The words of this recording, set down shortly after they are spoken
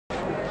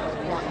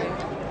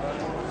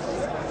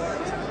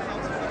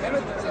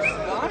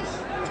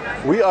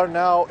We are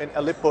now in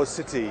Aleppo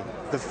city,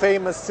 the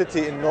famous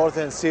city in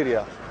northern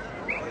Syria.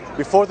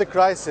 Before the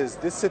crisis,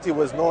 this city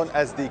was known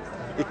as the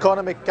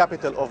economic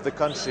capital of the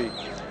country.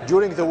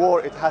 During the war,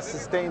 it has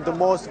sustained the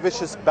most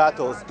vicious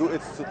battles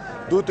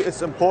due to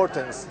its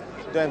importance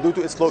and due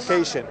to its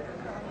location.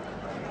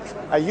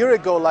 A year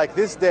ago, like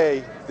this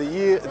day,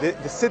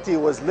 the city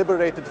was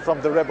liberated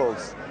from the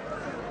rebels.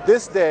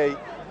 This day,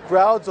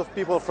 crowds of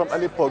people from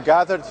Aleppo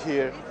gathered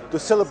here to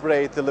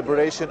celebrate the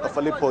liberation of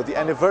Aleppo, the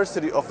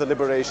anniversary of the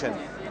liberation.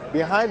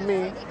 Behind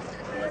me,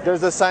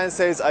 there's a sign that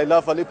says, "I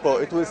love Aleppo."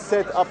 It was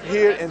set up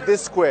here in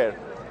this square,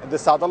 in the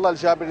Saadallah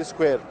al-Jabiri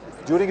square.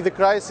 During the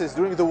crisis,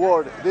 during the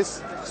war,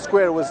 this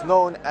square was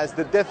known as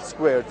the death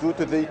square due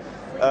to the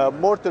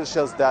mortar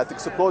shells that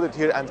exploded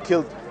here and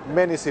killed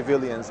many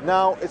civilians.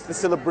 Now it's the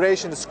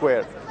celebration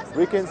square.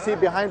 We can see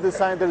behind the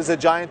sign there is a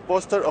giant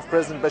poster of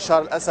President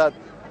Bashar al-Assad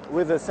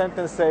with a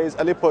sentence says,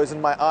 "Aleppo is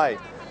in my eye."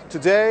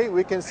 Today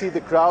we can see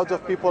the crowds of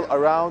people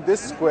around this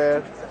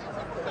square.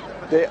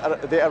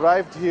 They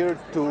arrived here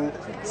to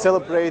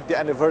celebrate the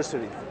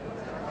anniversary.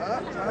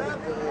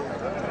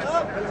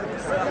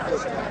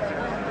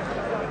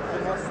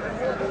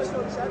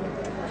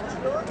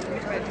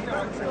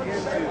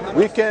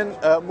 We can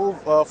move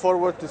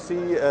forward to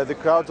see the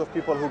crowds of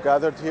people who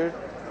gathered here.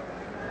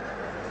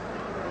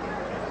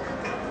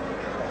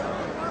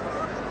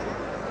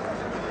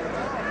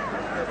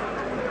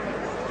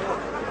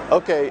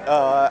 Okay,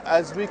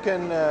 as we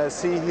can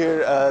see here,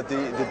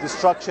 the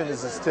destruction is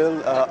still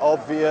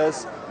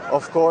obvious.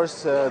 Of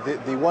course,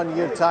 the 1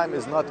 year time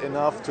is not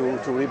enough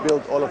to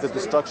rebuild all of the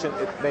destruction.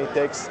 It may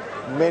take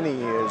many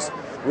years.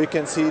 We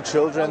can see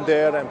children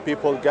there and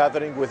people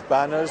gathering with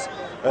banners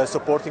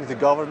supporting the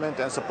government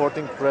and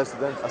supporting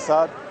President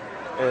Assad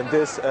in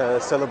this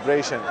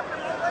celebration.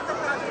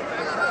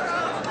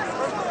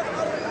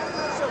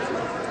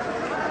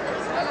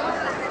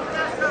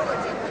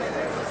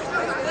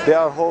 They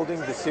are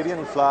holding the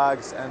Syrian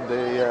flags and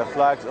the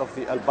flags of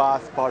the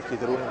al-Ba'ath party,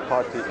 the ruling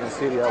party in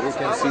Syria. We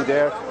can see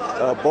there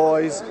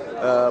boys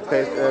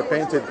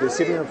painted the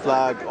Syrian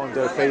flag on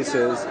their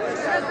faces,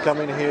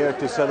 coming here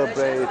to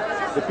celebrate.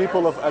 The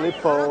people of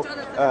Aleppo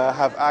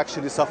have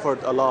actually suffered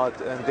a lot,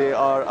 and they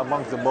are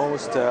among the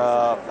most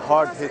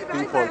hard-hit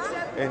people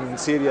in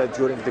Syria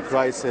during the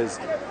crisis,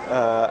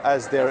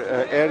 as their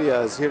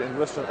areas here in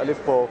western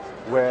Aleppo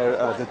were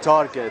the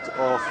target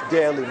of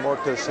daily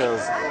mortar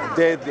shells,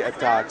 deadly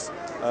attacks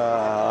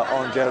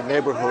on their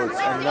neighborhoods.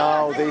 And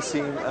now they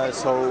seem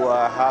so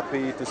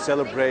happy to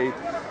celebrate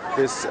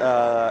this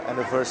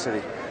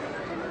anniversary.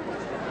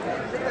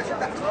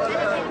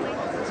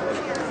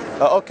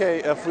 Okay,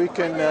 if we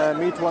can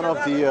meet one of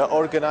the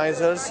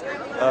organizers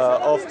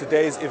of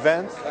today's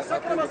event.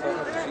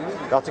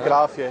 يعطيك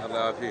العافية. الله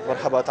يعافيك.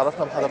 مرحبا،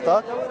 تعرفنا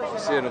بحضرتك؟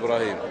 حسين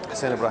ابراهيم.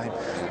 حسين ابراهيم.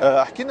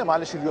 احكي لنا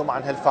معلش اليوم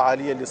عن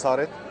هالفعالية اللي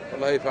صارت.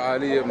 والله هي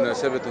فعالية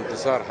بمناسبة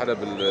انتصار حلب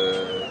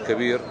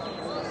الكبير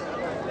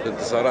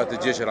بانتصارات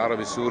الجيش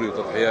العربي السوري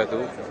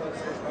وتضحياته.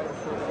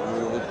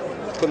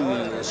 وكل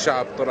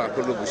الشعب طلع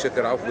كله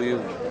بشكل عفوي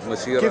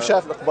ومسيرة. كيف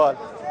شايف الإقبال؟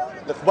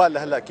 الإقبال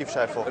لهلا كيف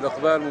شايفه؟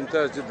 الإقبال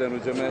ممتاز جدا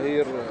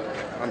والجماهير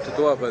عم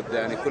تتوافد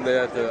يعني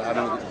كلياتها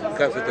على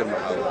كافة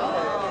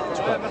المحاور.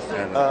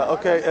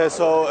 Okay,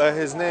 so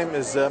his name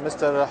is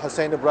Mr.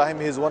 Hussein Ibrahim.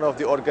 He's one of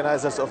the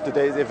organizers of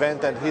today's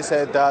event, and he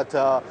said that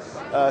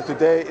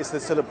today is the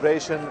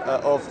celebration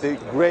of the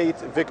great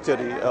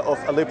victory of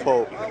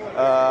Aleppo.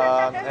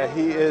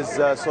 He is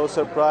so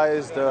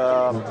surprised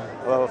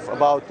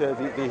about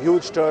the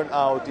huge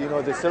turnout. You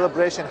know, the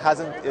celebration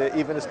hasn't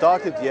even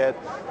started yet,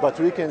 but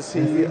we can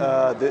see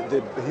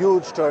the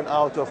huge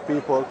turnout of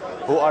people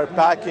who are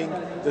packing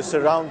the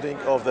surrounding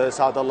of the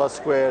Saadallah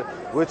Square,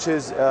 which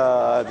is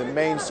the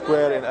main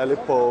square in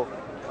Aleppo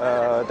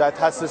that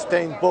has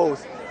sustained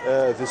both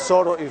the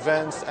sorrow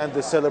events and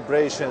the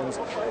celebrations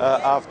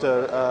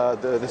after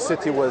the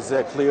city was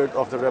cleared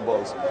of the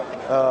rebels.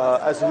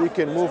 As we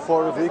can move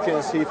forward, we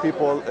can see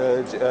people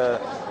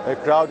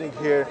crowding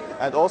here,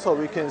 and also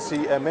we can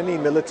see many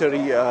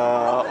military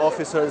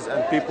officers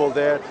and people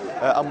there.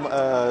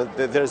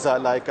 There's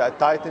like a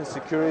tightened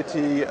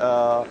security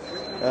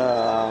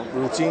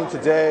routine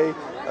today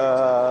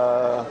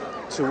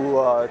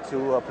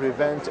to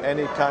prevent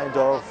any kind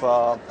of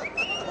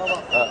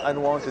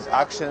unwanted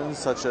actions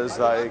such as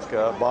like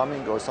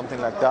bombing or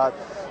something like that.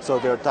 So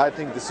they're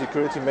tightening the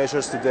security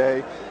measures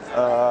today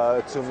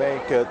to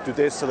make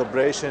today's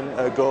celebration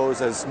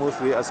goes as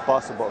smoothly as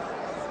possible.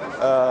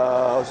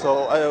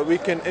 So we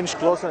can inch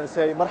closer and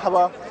say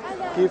مرحبا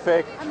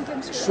كيفك؟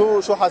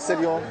 شو حاسة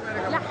اليوم؟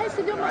 لا حاسة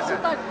اليوم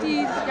مبسوطة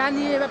كثير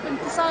يعني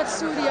بانتصار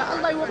سوريا،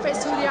 الله يوفق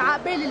سوريا،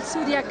 عقبال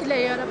سوريا كلها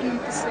يا رب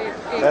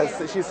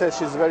ننتصر. She says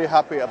she's very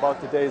happy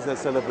about today's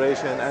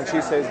celebration, and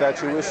she says that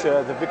she wish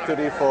the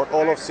victory for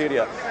all of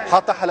Syria.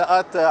 حاطة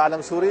حلقات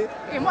علم سوري؟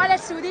 مو على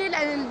سوريا،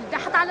 لأن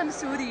حط علم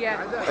سوريا،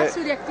 حط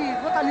سوريا كثير،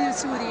 وطني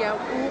سوريا،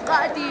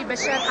 وقائدي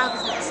بشار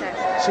حافظ الحسن.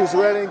 She's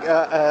wearing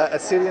a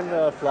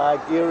Syrian flag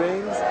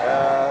earrings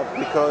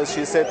because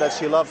she said that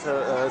she loves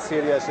her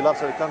Syria, she loves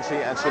her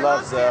country, and she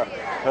loves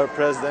her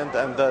president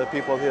and the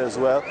people here as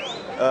well.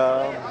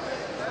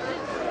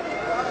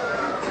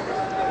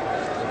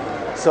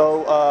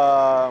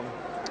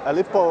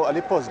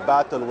 Aleppo's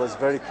battle was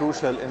very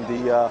crucial in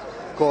the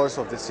course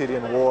of the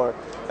Syrian war.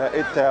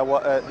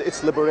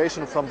 Its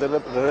liberation from the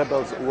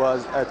rebels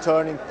was a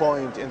turning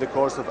point in the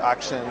course of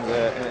action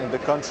in the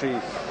country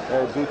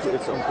due to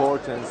its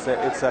importance.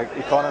 It's an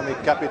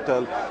economic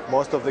capital.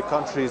 Most of the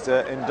country's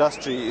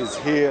industry is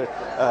here.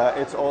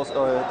 It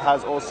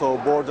has also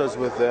borders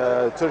with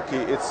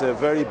Turkey. It's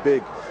very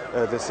big,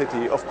 the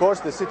city. Of course,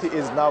 the city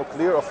is now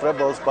clear of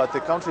rebels, but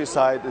the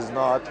countryside is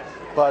not.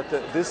 But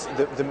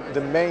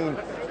the main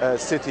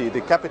city,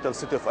 the capital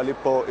city of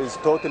Aleppo, is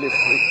totally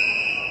free.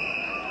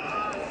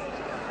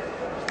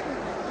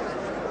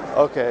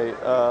 Okay,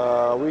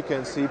 we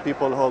can see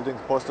people holding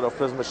the poster of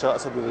President Bashar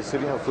al-Assad with the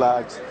Syrian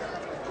flags.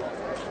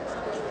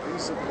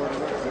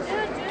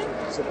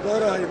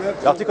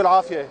 يعطيكم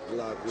العافية.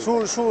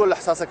 شو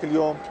احساسك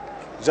اليوم؟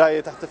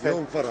 جاي تحتفل؟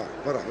 يوم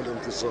فرح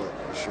بالانتصار.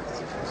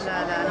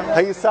 لا.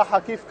 هي الساحة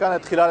كيف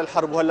كانت خلال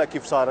الحرب وهلا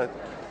كيف صارت؟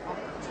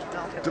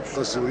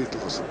 تبقى سورية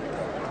الأصل.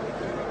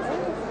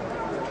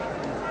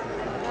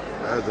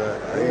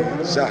 هي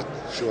ساحة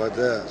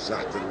الشهداء،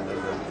 ساحة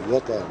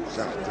الوطن،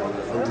 ساحة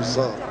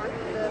الانتصار،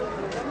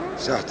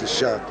 ساحة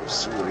الشعب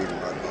السوري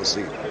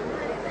الأصيل.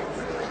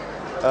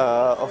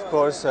 Of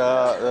course,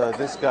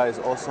 this guy is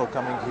also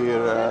coming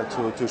here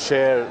to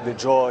share the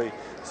joy.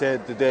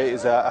 Said today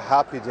is a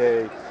happy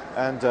day,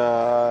 and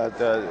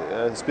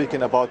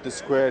speaking about the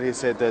square, he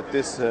said that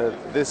this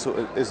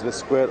is the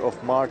square of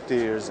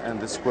martyrs and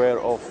the square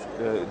of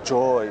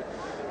joy.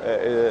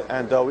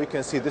 And we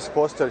can see this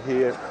poster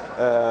here.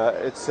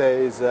 It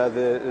says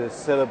the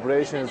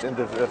celebrations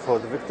for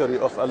the victory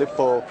of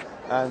Aleppo.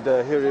 And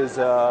here is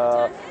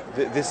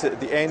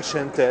the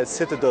ancient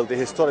citadel, the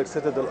historic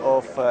citadel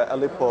of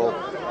Aleppo,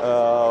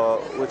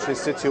 which is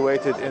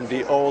situated in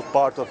the old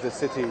part of the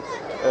city.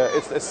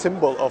 It's a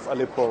symbol of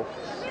Aleppo.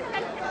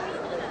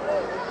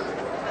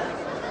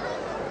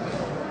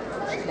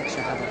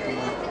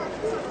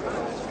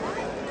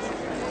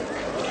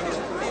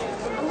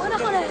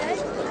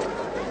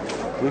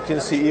 We can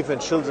see even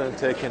children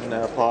taking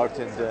part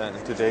in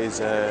today's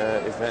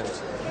event.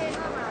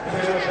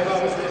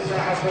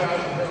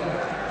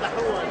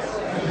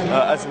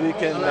 As we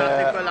can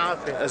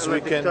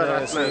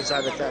see.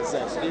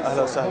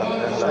 اهلا وسهلا.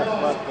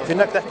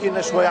 فينك تحكي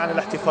لنا شوي عن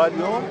الاحتفال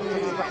اليوم؟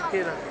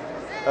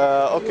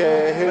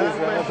 Okay, here is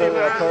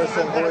another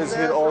person who is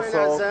here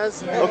also.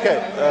 Okay,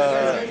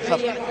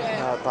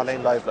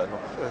 طالعين لايف لانه.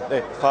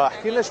 ايه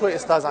فاحكي لنا شوي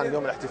استاذ عن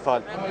اليوم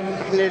الاحتفال.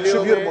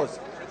 شو بيرمز؟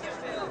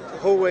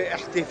 هو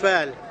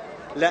احتفال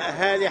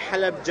لأهالي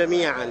حلب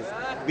جميعا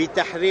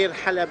بتحرير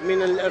حلب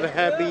من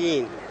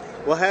الإرهابيين،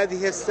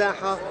 وهذه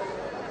الساحة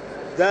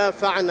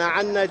دافعنا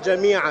عنا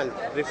جميعا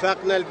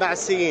رفاقنا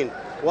البعثيين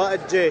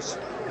والجيش.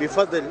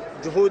 بفضل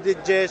جهود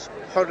الجيش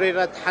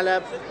حررت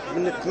حلب.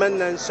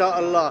 بنتمنى إن شاء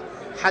الله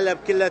حلب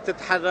كلها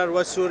تتحرر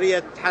وسوريا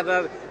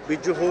تتحرر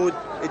بجهود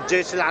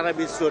الجيش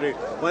العربي السوري.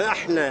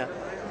 ونحن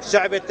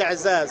شعب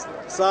اعزاز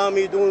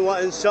صامدون،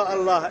 وإن شاء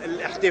الله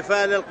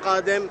الاحتفال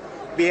القادم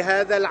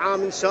بهذا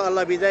العام إن شاء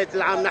الله بداية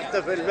العام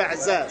نحتفل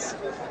بإعزاز،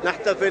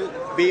 نحتفل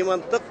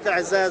بمنطقة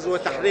إعزاز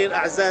وتحرير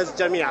إعزاز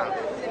جميعا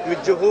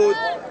بجهود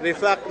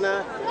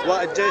رفاقنا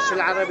والجيش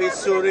العربي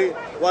السوري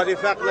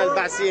ورفاقنا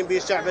البعثيين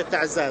بشعب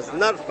إعزاز.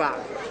 نرفع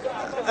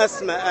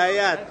أسمى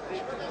آيات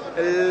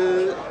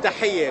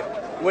التحية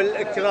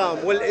والإكرام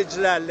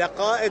والإجلال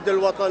لقائد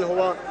الوطن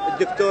هو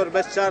الدكتور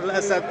بشار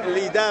الأسد،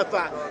 اللي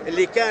دافع،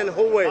 اللي كان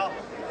هو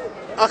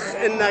أخ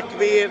إلنا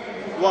كبير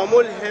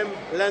وملهم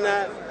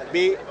لنا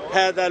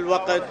بهذا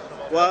الوقت.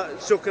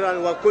 وشكرا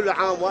وكل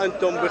عام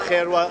وأنتم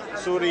بخير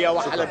وسوريا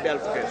وحلب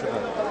بألف خير.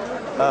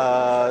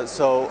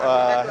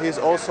 He's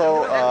also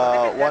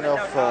one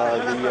of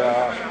the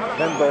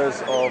members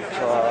of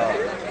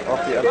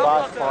the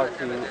al-Ba'ath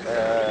party,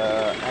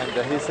 and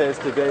he says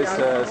today's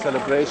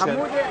celebration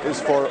is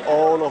for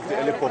all of the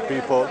Aleppo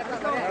people,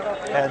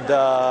 and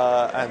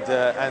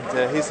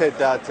he said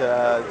that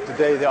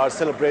today they are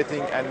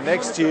celebrating, and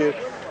next year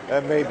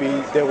maybe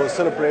they will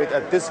celebrate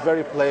at this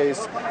very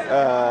place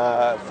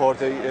for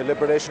the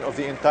liberation of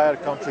the entire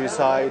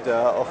countryside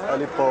of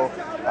Aleppo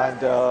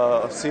and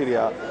of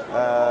Syria.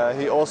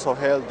 He also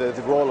held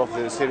the role of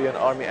the Syrian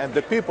army and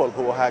the people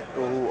who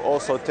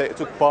also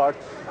took part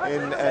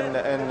in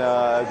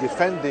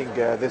defending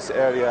this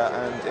area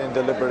and in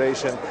the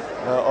liberation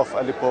of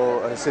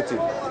Aleppo city.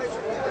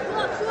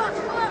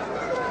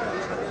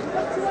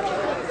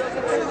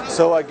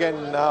 So again,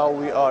 now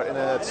we are in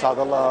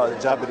Saadallah,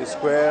 al-Jabiri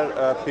Square.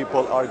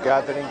 People are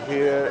gathering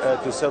here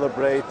to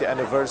celebrate the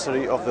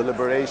anniversary of the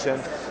liberation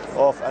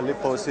of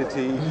Aleppo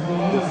city,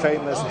 the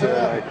famous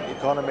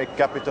economic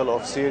capital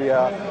of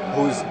Syria,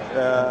 whose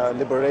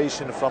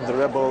liberation from the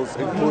rebels,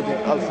 including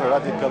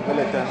ultra-radical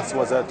militants,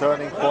 was a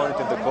turning point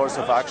in the course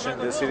of action in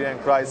the Syrian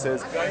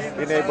crisis,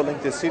 enabling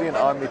the Syrian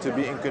army to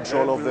be in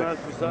control of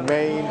the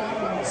main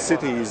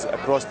cities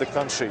across the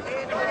country.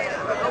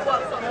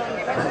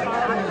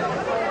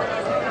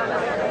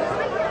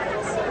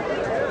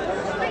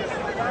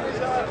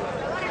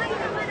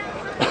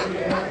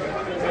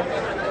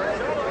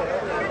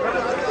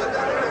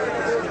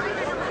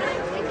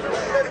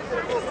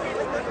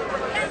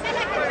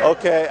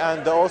 Okay,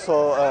 and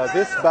also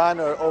this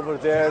banner over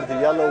there, the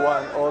yellow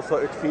one, also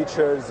it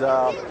features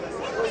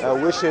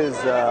wishes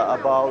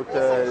about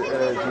the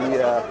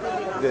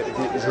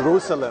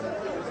Jerusalem,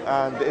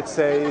 and it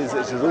says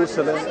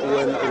Jerusalem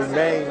will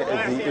remain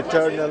the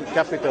eternal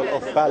capital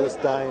of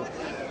Palestine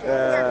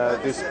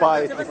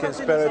despite the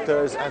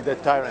conspirators and the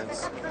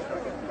tyrants.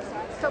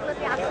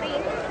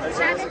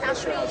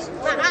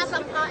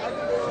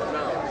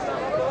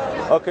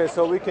 Okay,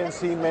 so we can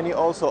see many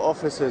also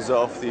offices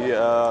of the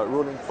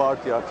ruling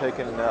party are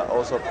taken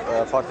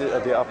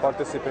they are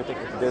participating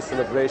in this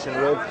celebration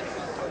with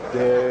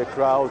the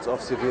crowds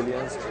of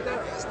civilians.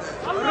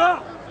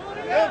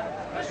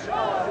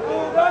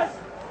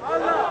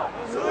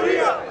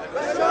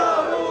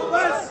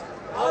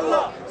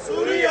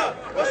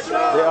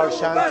 They are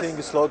chanting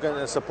a slogan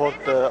in support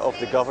of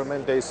the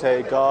government. They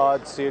say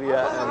God,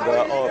 Syria, and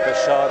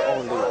Bashar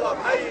only.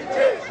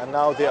 And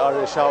now they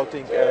are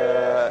shouting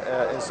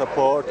in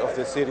support of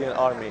the Syrian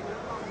army.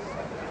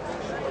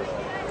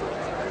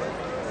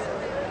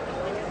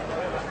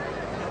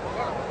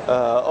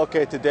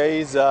 Okay,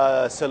 today's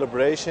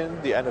celebration,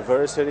 the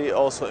anniversary,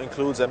 also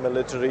includes a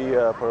military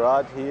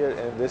parade here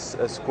in this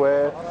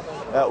square.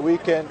 We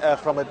can,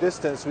 from a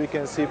distance, we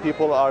can see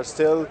people are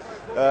still,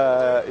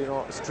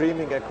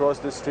 streaming across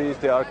the streets.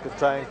 They are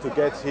trying to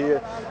get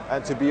here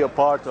and to be a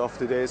part of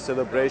today's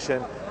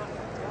celebration.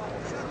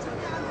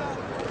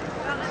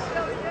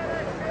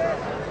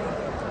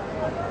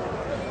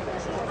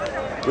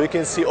 We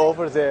can see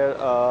over there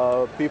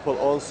people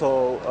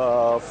also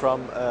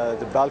from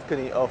the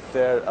balcony of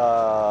their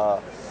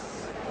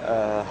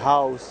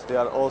house. They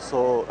are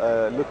also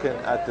looking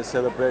at the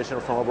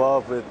celebration from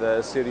above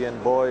with Syrian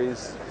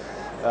boys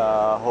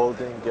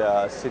holding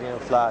Syrian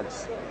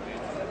flags.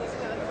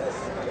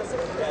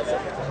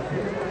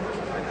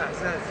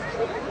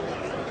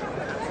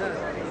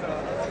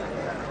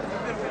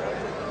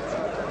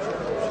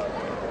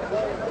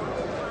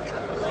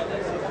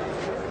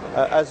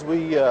 As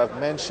we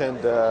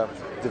mentioned, the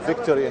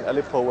victory in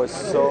Aleppo was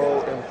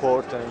so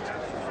important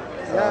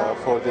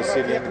for the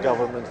Syrian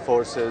government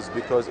forces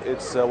because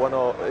it's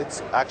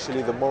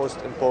actually the most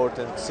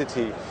important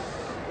city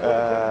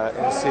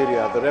in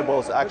Syria. The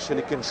rebels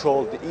actually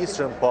controlled the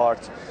eastern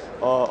part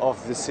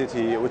of the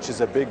city, which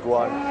is a big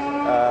one,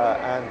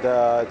 and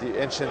the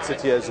ancient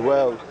city as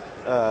well.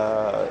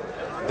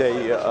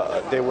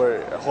 They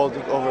were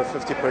holding over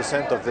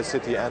 50% of the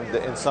city, and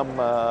in some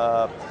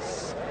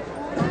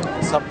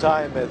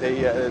time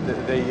they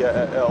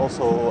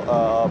also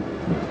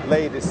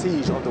laid a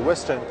siege on the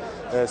western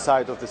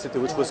side of the city,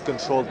 which was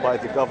controlled by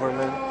the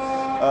government.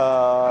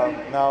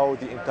 Now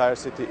the entire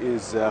city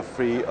is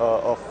free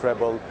of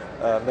rebel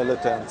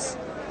militants.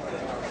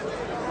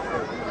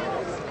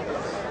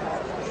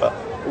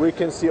 We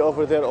can see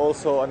over there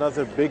also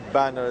another big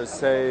banner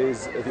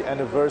says the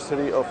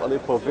anniversary of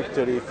Aleppo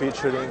victory,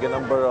 featuring a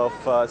number of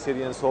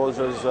Syrian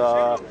soldiers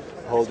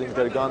holding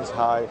their guns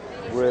high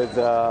with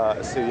a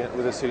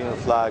Syrian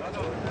flag.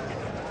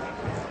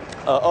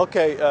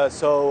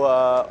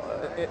 So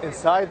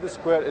inside the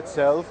square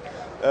itself,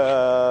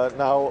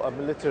 now a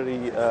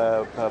military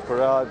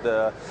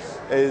parade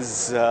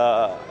is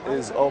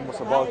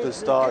almost about to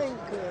start.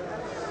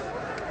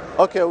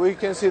 Okay, we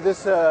can see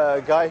this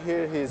guy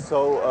here. He's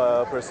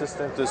so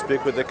persistent to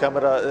speak with the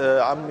camera.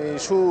 عمي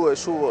شو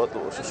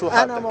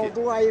أنا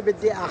موضوعي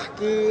بدي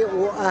أحكي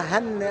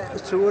وأهن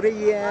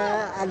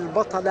سوريا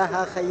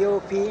البطلة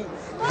خيوفي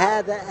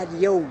هذا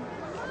اليوم،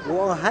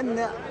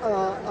 وأهن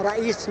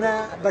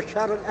رئيسنا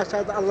بشار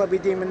الأسد الله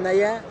بيديم لنا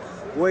إياه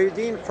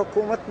ويدين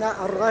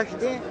حكومتنا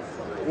الراشدة،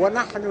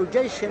 ونحن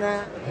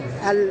جيشنا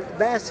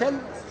الباسل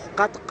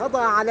قد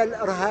قضى على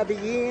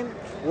الإرهابيين،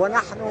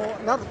 ونحن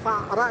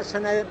نرفع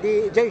رأسنا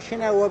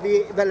بجيشنا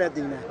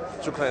وببلدنا.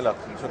 شكرا لك.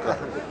 شكرا.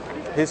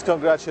 He's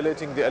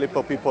congratulating the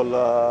Aleppo people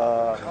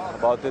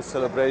about this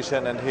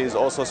celebration, and he's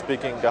also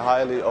speaking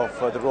highly of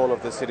the role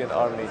of the Syrian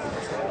army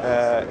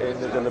in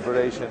the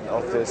liberation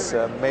of this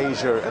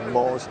major and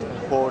most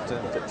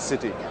important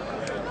city.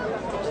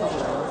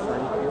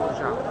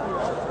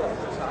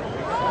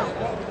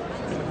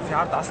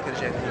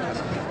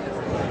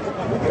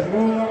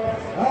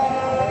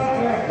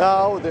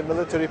 Now the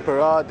military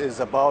parade is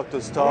about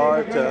to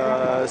start.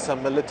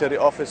 Some military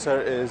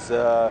officer is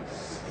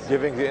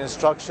giving the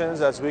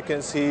instructions. As we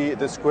can see,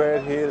 the square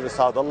here, the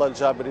Saadallah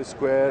al-Jabiri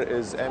square,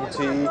 is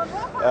empty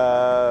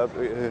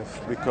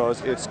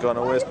because it's going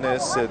to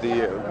witness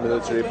the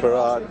military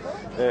parade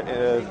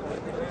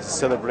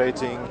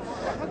celebrating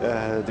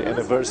the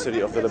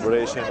anniversary of the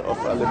liberation of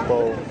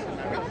Aleppo.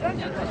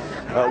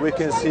 We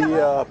can see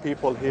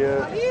people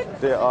here.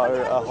 They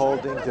are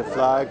holding the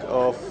flag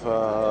of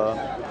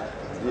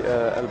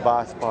the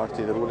al-Ba'ath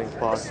party, the ruling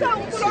party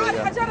in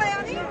Syria.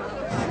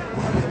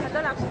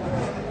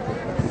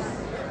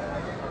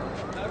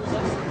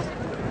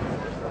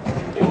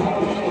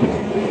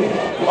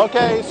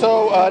 Okay, so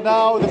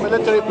now the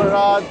military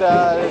parade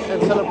in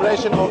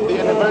celebration of the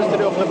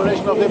anniversary of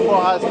liberation of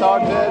Aleppo has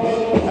started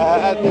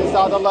at the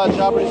Saadallah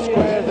al-Jabiri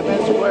square, the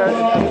main square in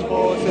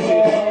Aleppo city.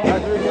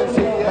 As we can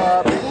see,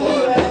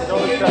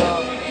 people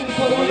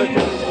military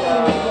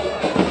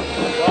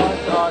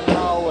guards are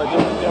now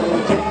doing their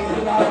routine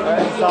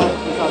inside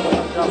the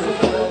Saadallah Jabiri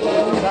Square,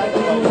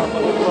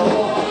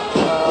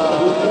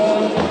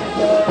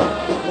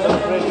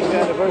 celebrating the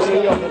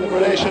anniversary of the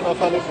liberation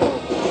of Aleppo.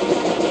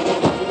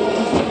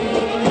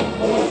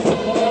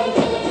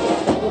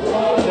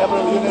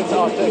 Several units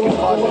are taking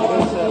part in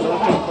this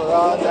military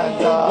parade, and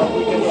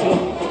we can see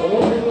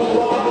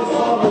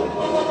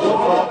the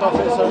front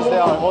officers, they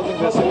are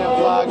holding the Syrian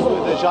flags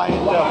with a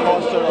giant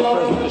poster of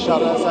President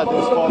Bashar al-Assad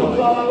is following.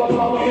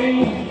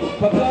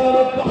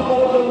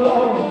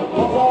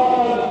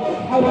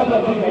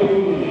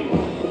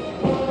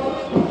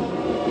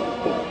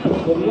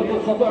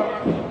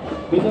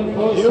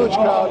 Huge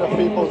crowd of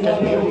people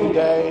came here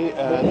today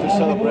to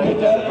celebrate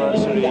the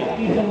anniversary.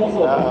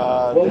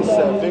 This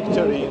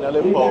victory in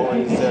Aleppo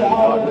is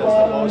regarded as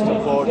the most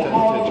important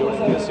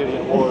during the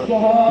Syrian war due to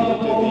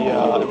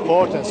the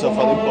importance of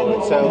Aleppo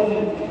itself.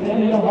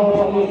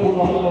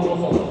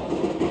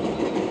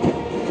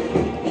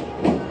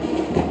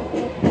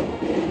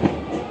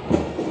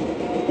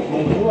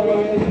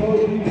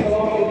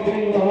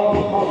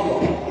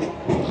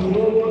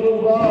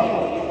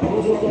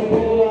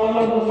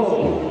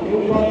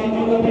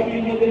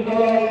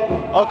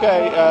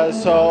 Okay,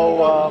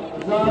 so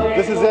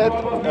this is it.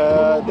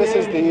 This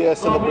is the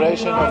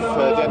celebration of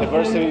the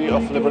anniversary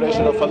of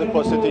liberation of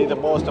Aleppo city, the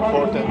most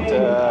important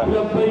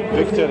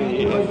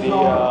victory in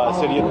the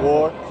Syrian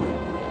war.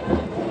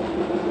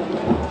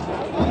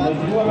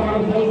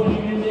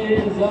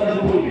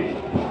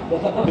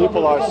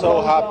 People are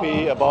so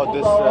happy about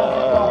this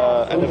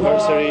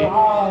anniversary.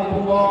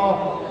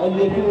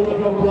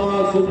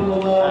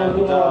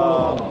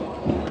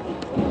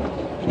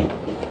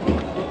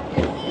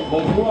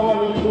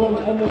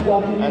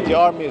 And the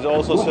army is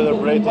also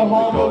celebrating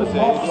because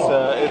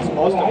it's its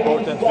most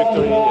important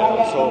victory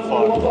so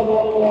far.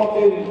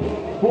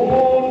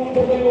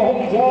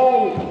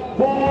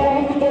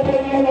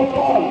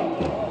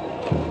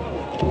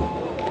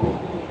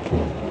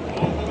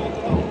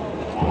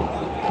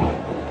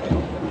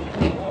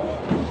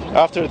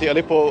 After the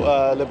Aleppo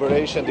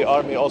liberation, the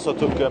army also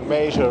took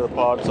major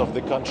parts of the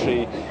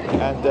country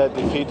and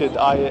defeated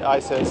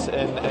ISIS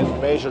in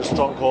major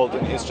stronghold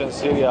in eastern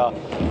Syria.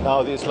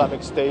 Now the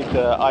Islamic State,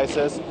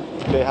 ISIS,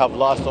 they have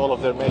lost all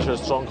of their major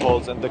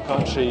strongholds in the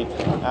country,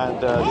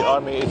 and the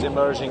army is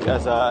emerging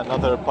as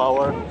another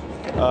power,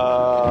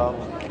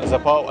 as a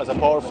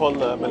powerful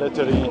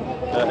military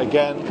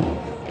again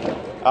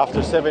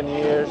after 7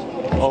 years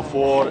of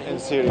war in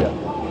Syria.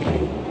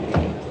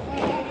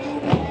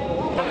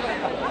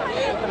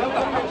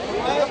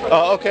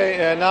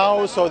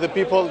 Now, so the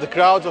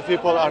crowds of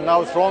people are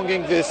now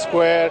thronging this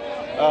square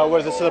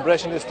where the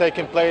celebration is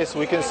taking place.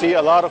 We can see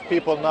a lot of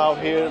people now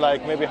here,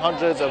 like maybe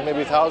hundreds or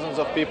maybe thousands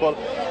of people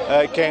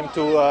came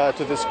to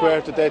the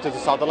square today, to the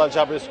Saadallah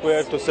Jabiri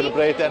Square, to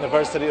celebrate the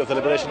anniversary of the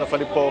liberation of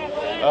Aleppo.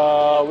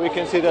 We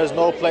can see there's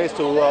no place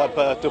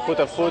to put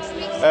a foot.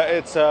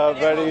 It's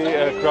very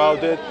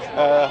crowded,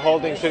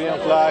 holding Syrian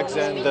flags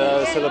and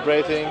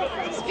celebrating.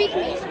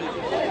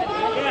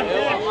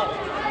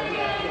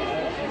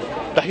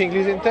 تحكي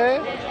انجليزي انت؟ لا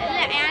يعني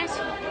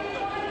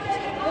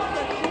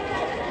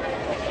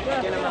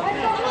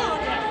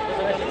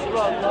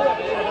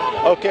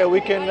Okay,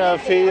 we can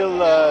feel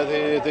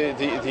the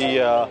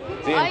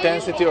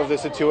intensity of the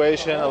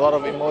situation. A lot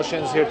of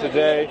emotions here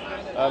today.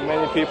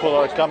 Many people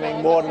are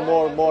coming.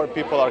 More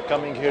people are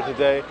coming here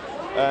today,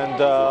 and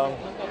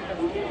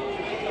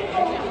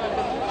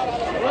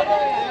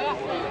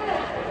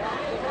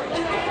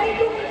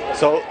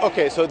so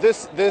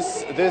this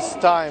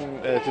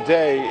time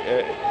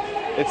today.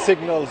 It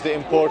signals the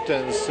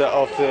importance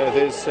of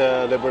this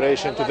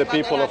liberation to the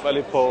people of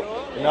Aleppo.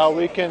 Now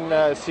we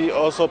can see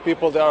also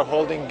people that are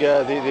holding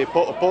the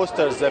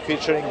posters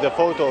featuring the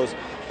photos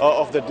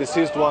of the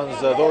deceased ones,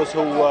 those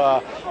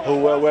who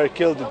were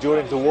killed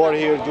during the war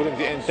here, during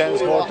the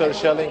intense mortar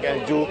shelling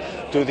and due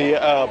to the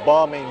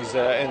bombings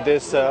in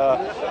this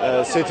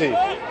city.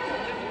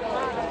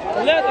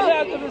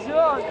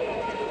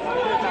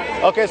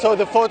 Okay, so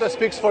the photo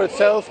speaks for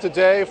itself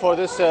today for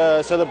this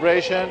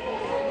celebration.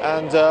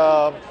 And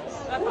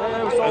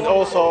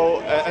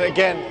also,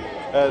 again,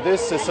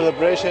 this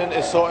celebration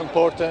is so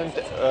important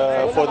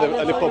for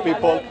the Aleppo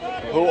people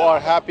who are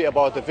happy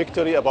about the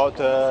victory, about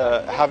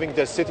having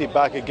their city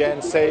back again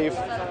safe,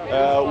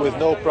 with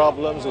no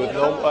problems, with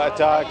no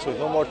attacks, with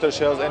no mortar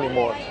shells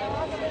anymore.